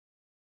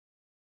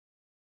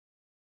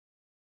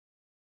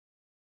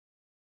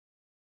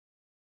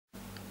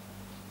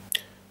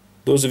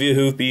Those of you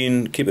who've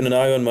been keeping an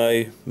eye on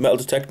my metal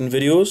detecting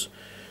videos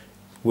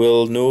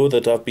will know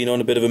that I've been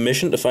on a bit of a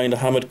mission to find a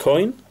hammered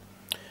coin,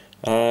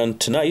 and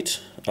tonight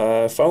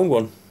I found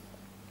one.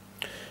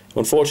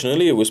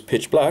 Unfortunately it was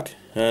pitch black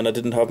and I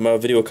didn't have my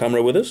video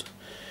camera with us,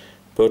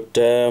 but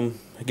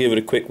I gave it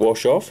a quick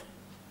wash off,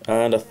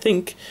 and I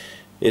think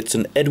it's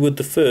an Edward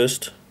I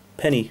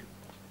penny.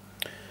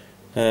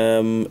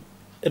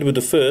 Edward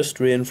I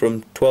reigned from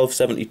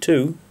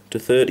 1272 to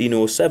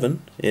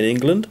 1307 in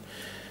England,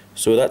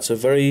 so that's a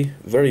very,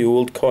 very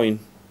old coin,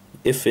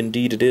 if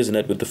indeed it is an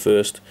Edward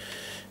I.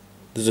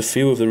 There's a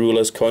few of the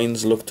rulers'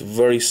 coins looked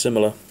very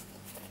similar.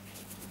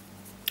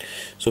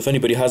 So if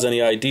anybody has any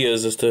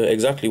ideas as to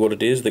exactly what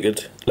it is, they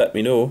could let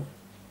me know.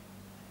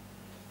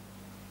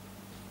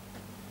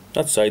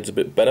 That side's a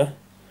bit better.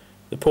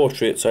 The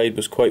portrait side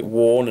was quite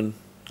worn and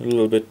a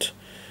little bit,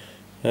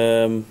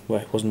 well,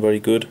 it wasn't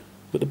very good.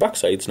 But the back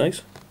side's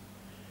nice.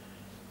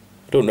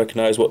 I don't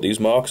recognise what these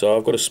marks are.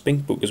 I've got a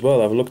spink book as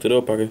well. I've looked it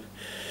up, but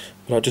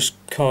I just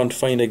can't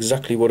find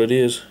exactly what it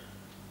is.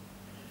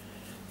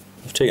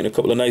 I've taken a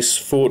couple of nice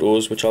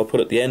photos which I'll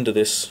put at the end of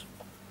this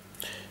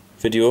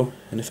video,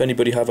 and if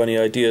anybody have any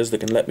ideas they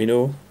can let me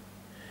know.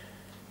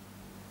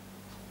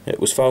 It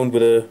was found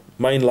with a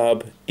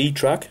Minelab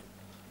Etrac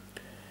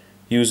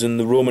using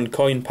the Roman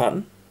coin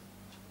pattern,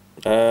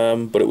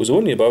 but it was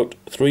only about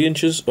 3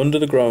 inches under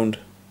the ground,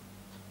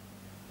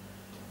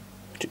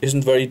 which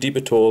isn't very deep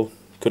at all.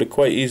 Could have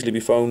quite easily be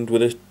found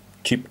with a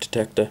cheap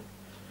detector.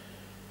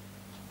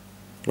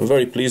 I'm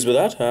very pleased with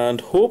that,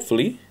 and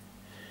hopefully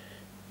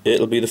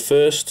it'll be the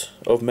first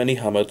of many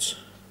hammers.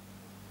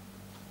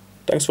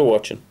 Thanks for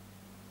watching.